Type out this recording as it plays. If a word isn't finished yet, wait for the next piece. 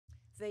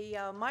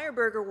The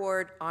Berger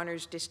Award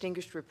honors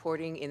distinguished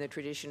reporting in the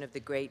tradition of the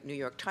great New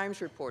York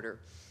Times reporter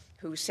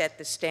who set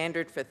the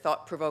standard for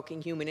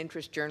thought-provoking human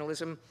interest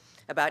journalism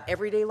about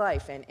everyday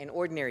life and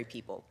ordinary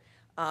people.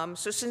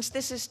 So since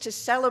this is to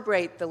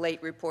celebrate the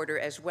late reporter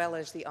as well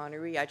as the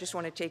honoree, I just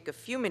want to take a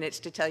few minutes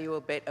to tell you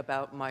a bit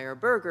about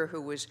Berger, who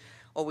was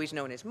always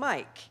known as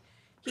Mike.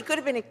 He could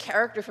have been a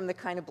character from the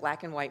kind of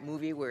black and white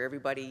movie where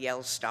everybody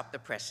yells, "Stop the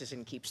presses,"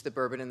 and keeps the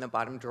bourbon in the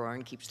bottom drawer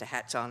and keeps the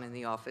hats on in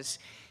the office.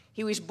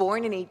 He was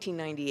born in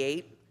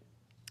 1898.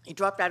 He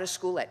dropped out of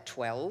school at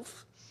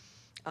 12.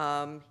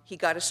 He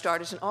got a start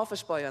as an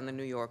office boy on the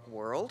New York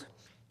World,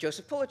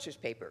 Joseph Pulitzer's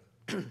paper.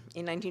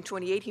 In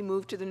 1928, he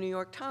moved to the New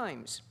York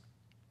Times.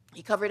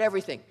 He covered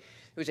everything.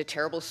 There was a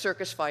terrible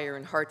circus fire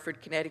in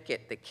Hartford,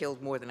 Connecticut that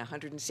killed more than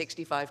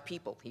 165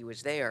 people. He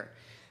was there.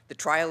 The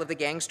trial of the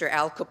gangster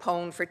Al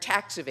Capone for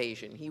tax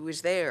evasion. He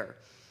was there.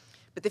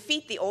 But the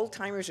feat the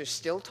old-timers are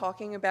still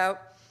talking about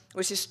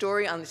was his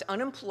story on this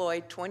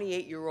unemployed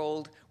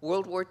 28-year-old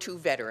World War II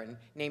veteran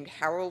named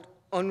Howard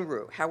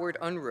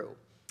Unruh.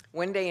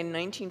 One day in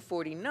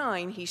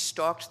 1949, he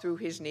stalked through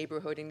his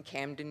neighborhood in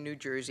Camden, New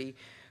Jersey,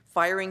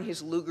 firing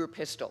his Luger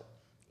pistol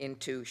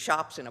into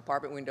shops and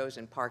apartment windows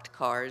and parked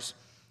cars.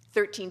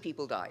 13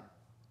 people died.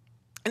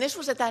 And this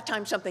was at that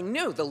time something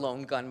new, the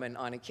lone gunman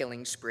on a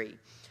killing spree.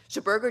 So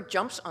Berger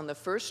jumps on the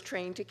first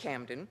train to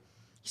Camden.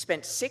 He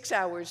spent 6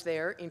 hours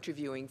there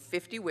interviewing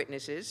 50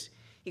 witnesses.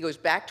 He goes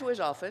back to his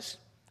office,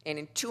 and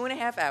in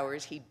 2.5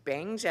 hours, he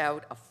bangs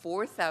out a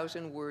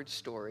 4,000-word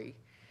story,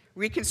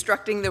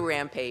 reconstructing the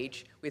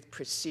rampage with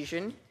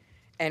precision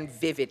and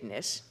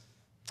vividness.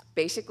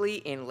 Basically,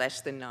 in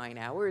less than 9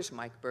 hours,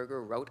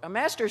 Berger wrote a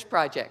master's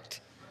project.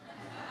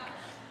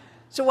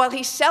 So while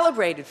he's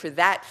celebrated for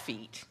that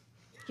feat,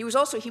 he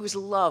was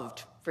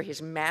loved for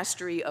his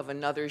mastery of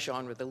another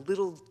genre, the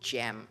little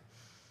gem,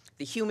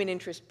 the human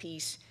interest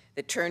piece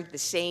that turned the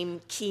same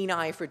keen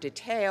eye for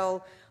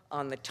detail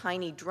on the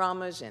tiny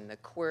dramas and the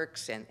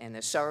quirks and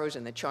the sorrows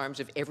and the charms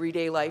of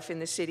everyday life in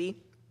the city.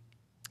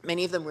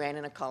 Many of them ran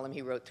in a column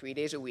he wrote 3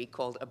 days a week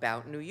called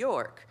About New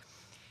York.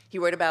 He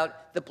wrote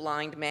about the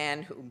blind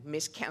man who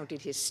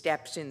miscounted his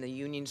steps in the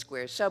Union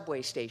Square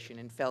subway station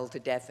and fell to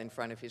death in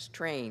front of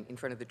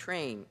the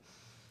train.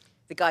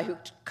 The guy who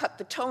cut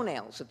the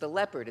toenails of the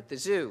leopard at the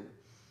zoo.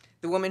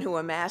 The woman who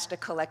amassed a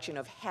collection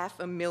of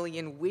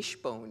 500,000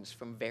 wishbones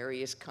from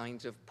various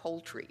kinds of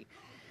poultry.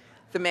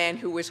 The man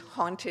who was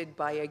haunted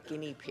by a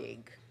guinea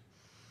pig.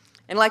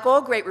 And like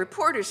all great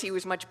reporters, he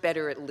was much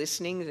better at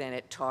listening than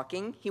at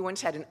talking. He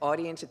once had an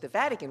audience at the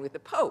Vatican with the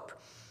Pope,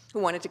 who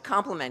wanted to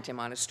compliment him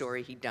on a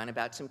story he'd done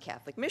about some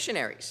Catholic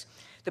missionaries.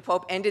 The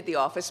Pope ended the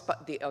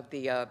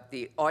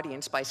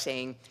audience by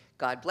saying,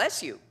 "God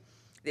bless you."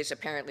 This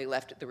apparently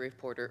left the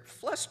reporter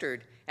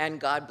flustered. "And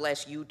God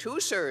bless you too,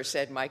 sir,"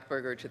 said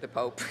Berger to the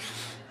Pope.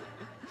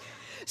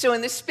 So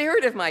in the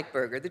spirit of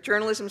Berger, the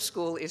journalism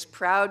school is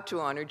proud to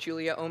honor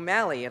Julia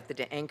O'Malley of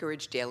the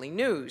Anchorage Daily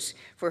News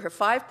for her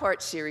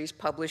 5-part series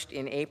published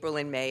in April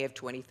and May of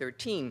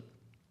 2013,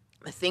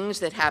 The Things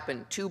That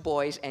Happen, 2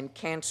 Boys and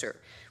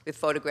Cancer, with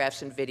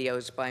photographs and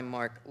videos by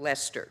Mark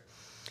Lester.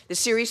 The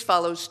series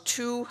follows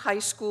 2 high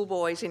school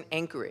boys in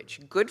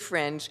Anchorage, good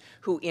friends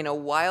who, in a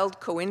wild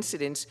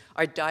coincidence,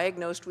 are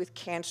diagnosed with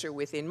cancer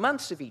within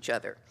months of each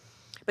other.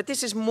 But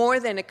this is more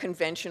than a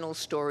conventional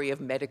story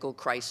of medical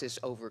crisis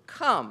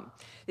overcome.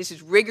 This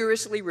is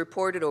rigorously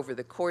reported over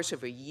the course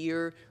of a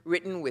year,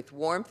 written with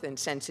warmth and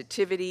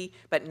sensitivity,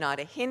 but not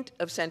a hint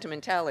of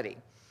sentimentality.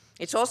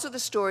 It's also the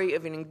story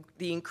of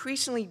the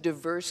increasingly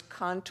diverse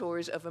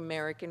contours of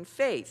American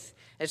faith,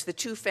 as the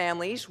 2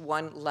 families,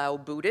 one Lao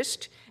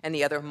Buddhist and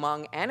the other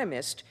Hmong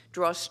animist,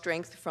 draw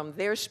strength from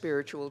their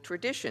spiritual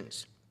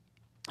traditions.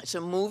 It's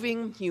a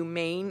moving,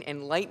 humane,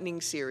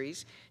 enlightening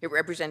series. It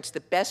represents the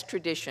best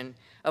tradition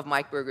of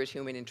Berger's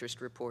human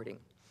interest reporting.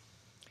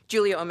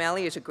 Julia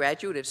O'Malley is a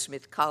graduate of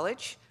Smith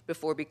College.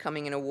 Before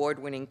becoming an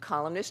award-winning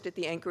columnist at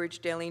the Anchorage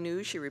Daily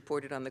News, she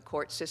reported on the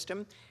court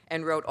system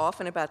and wrote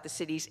often about the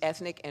city's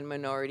ethnic and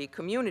minority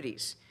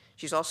communities.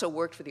 She's also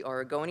worked for the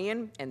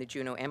Oregonian and the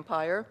Juneau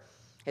Empire,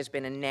 has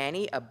been a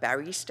nanny, a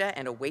barista,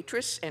 and a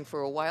waitress, and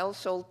for a while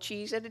sold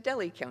cheese at a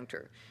deli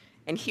counter.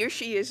 And here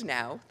she is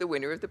now, the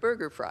winner of the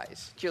Berger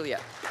Prize. Julia.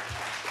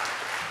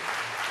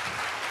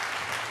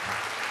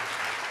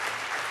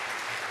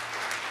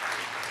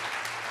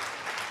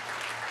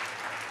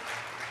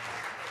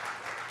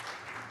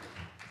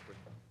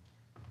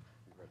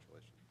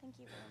 Congratulations. Thank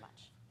you very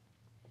much.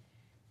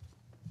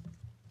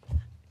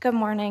 Good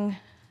morning.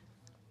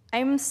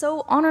 I'm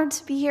so honored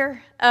to be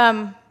here,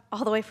 all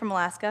the way from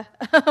Alaska.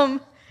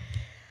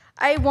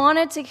 I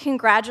wanted to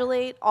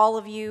congratulate all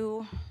of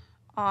you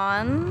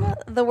on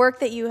the work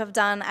that you have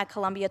done at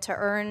Columbia to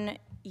earn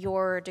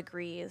your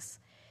degrees.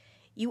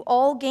 You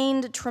all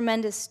gained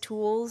tremendous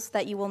tools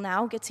that you will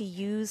now get to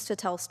use to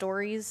tell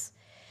stories.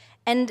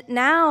 And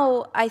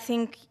now I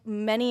think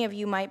many of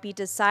you might be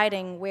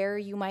deciding where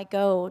you might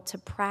go to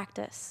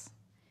practice.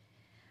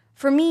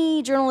 For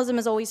me, journalism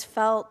has always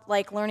felt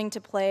like learning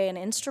to play an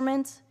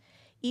instrument.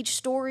 Each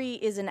story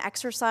is an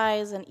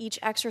exercise, and each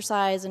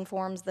exercise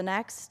informs the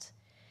next.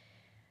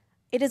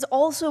 It has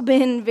also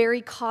been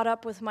very caught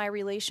up with my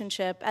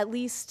relationship, at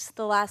least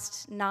the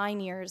last 9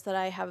 years that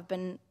I have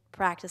been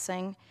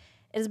practicing.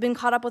 It has been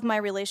caught up with my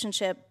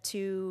relationship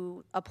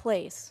to a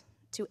place,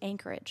 to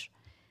Anchorage.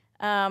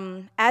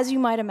 As you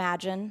might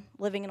imagine,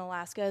 living in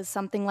Alaska is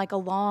something like a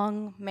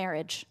long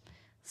marriage.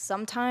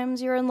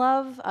 Sometimes you're in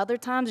love, other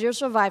times you're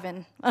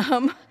surviving.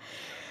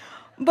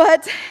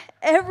 But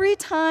every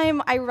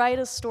time I write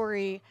a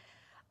story,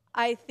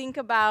 I think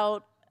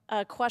about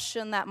a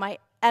question that my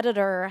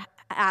editor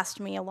asked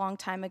me a long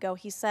time ago.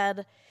 He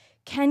said,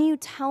 "Can you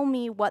tell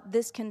me what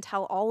this can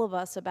tell all of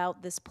us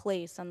about this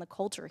place and the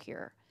culture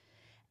here?"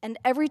 And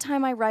every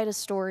time I write a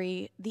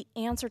story, the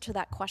answer to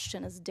that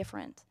question is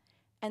different.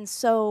 And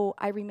so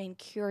I remain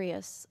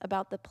curious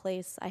about the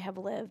place I have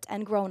lived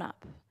and grown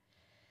up.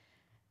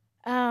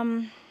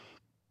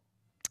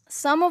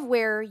 Some of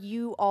where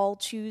you all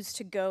choose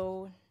to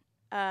go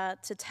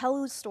to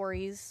tell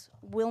stories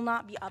will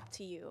not be up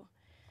to you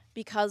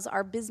because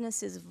our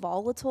business is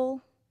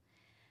volatile.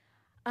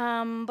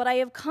 But I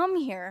have come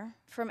here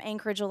from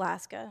Anchorage,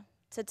 Alaska,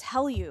 to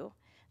tell you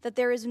that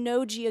there is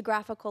no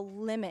geographical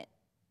limit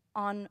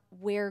on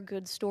where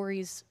good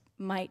stories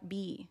might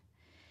be.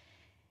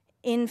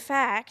 In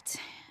fact,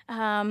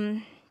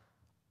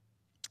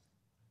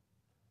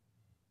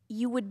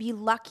 you would be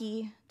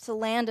lucky to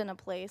land in a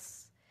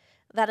place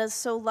that is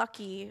so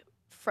lucky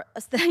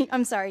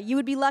you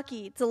would be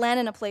lucky to land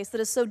in a place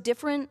that is so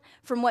different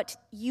from what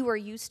you are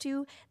used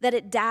to that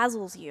it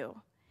dazzles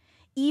you.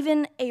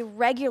 Even a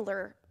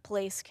regular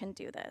place can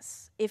do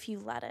this if you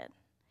let it.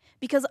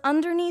 Because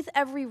underneath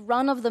every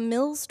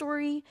run-of-the-mill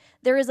story,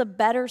 there is a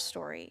better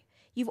story.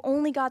 You've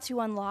only got to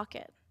unlock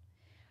it.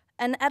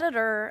 An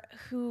editor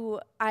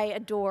who I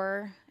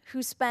adore,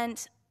 who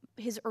spent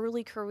his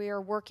early career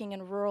working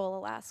in rural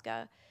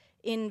Alaska,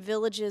 in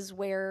villages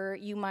where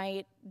you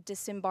might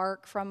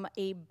disembark from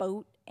a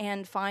boat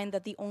and find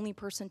that the only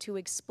person to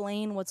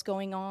explain what's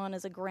going on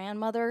is a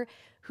grandmother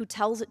who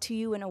tells it to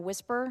you in a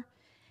whisper.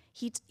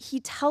 He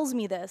tells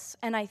me this,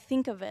 and I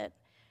think of it.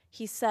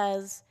 He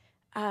says,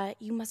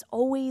 you must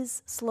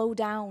always slow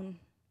down.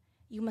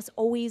 You must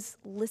always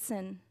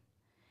listen.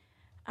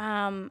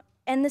 And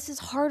this is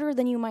harder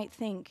than you might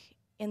think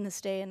in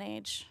this day and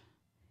age.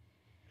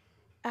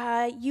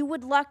 You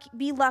would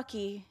be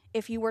lucky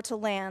if you were to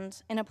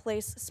land in a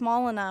place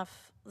small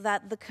enough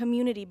that the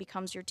community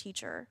becomes your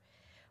teacher,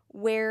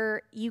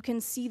 where you can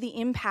see the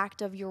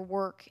impact of your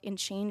work in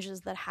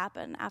changes that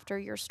happen after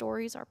your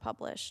stories are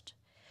published.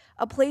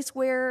 A place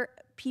where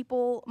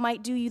people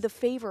might do you the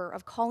favor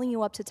of calling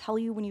you up to tell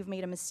you when you've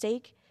made a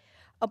mistake.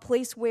 A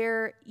place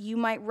where you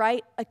might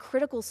write a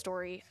critical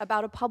story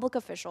about a public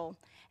official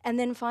and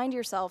then find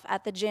yourself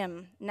at the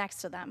gym next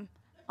to them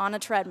on a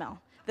treadmill.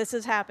 This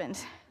has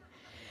happened.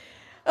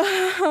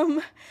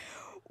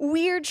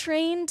 We're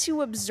trained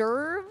to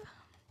observe,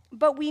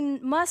 but we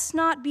must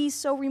not be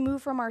so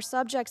removed from our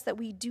subjects that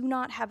we do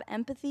not have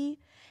empathy,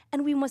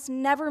 and we must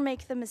never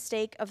make the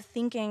mistake of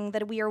thinking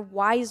that we are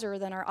wiser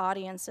than our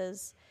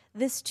audiences.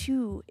 This,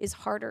 too, is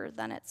harder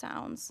than it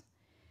sounds.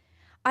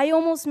 I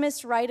almost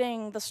missed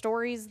writing the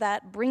stories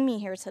that bring me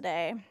here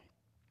today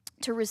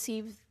to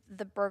receive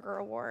the Berger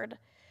Award.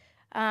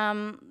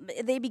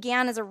 They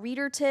began as a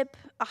reader tip,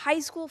 a high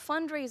school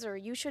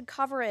fundraiser. You should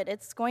cover it.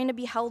 It's going to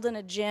be held in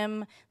a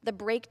gym. The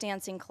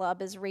breakdancing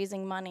club is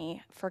raising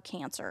money for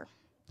cancer.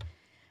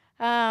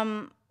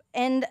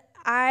 And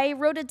I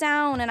wrote it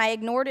down, and I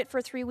ignored it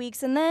for 3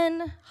 weeks. And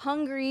then,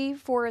 hungry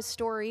for a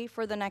story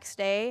for the next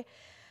day,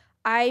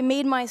 I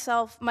made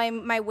myself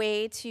my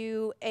way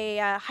to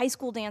a high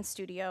school dance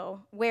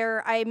studio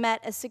where I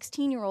met a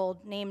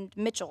 16-year-old named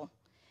Mitchell.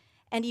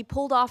 And he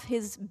pulled off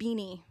his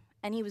beanie,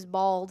 and he was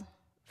bald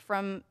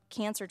from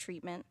cancer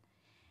treatment.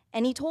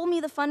 And he told me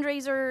the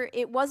fundraiser,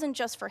 it wasn't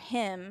just for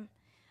him,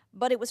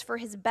 but it was for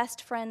his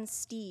best friend,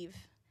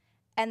 Steve.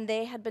 And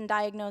they had been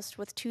diagnosed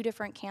with 2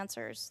 different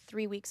cancers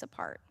 3 weeks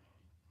apart.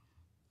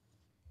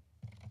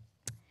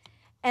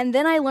 And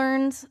then I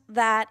learned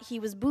that he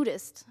was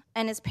Buddhist,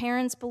 and his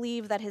parents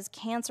believed that his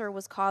cancer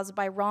was caused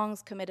by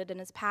wrongs committed in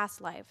his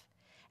past life,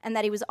 and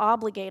that he was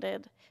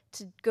obligated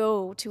to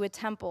go to a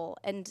temple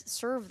and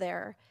serve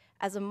there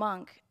as a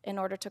monk in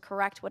order to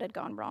correct what had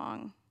gone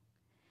wrong.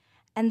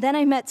 And then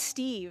I met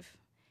Steve,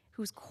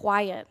 who's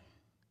quiet,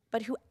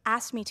 but who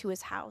asked me to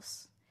his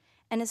house.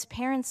 And his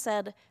parents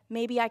said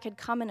maybe I could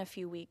come in a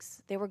few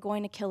weeks. They were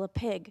going to kill a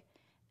pig,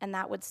 and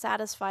that would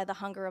satisfy the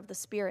hunger of the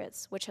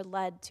spirits, which had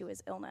led to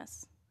his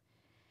illness.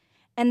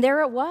 And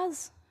there it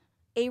was,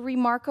 a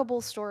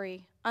remarkable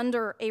story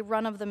under a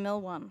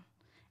run-of-the-mill one.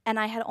 And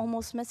I had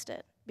almost missed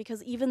it,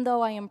 because even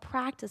though I am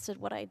practiced at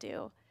what I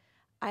do,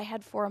 I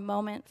had for a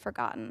moment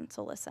forgotten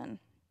to listen.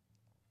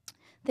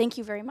 Thank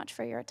you very much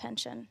for your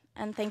attention,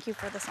 and thank you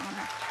for this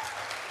honor.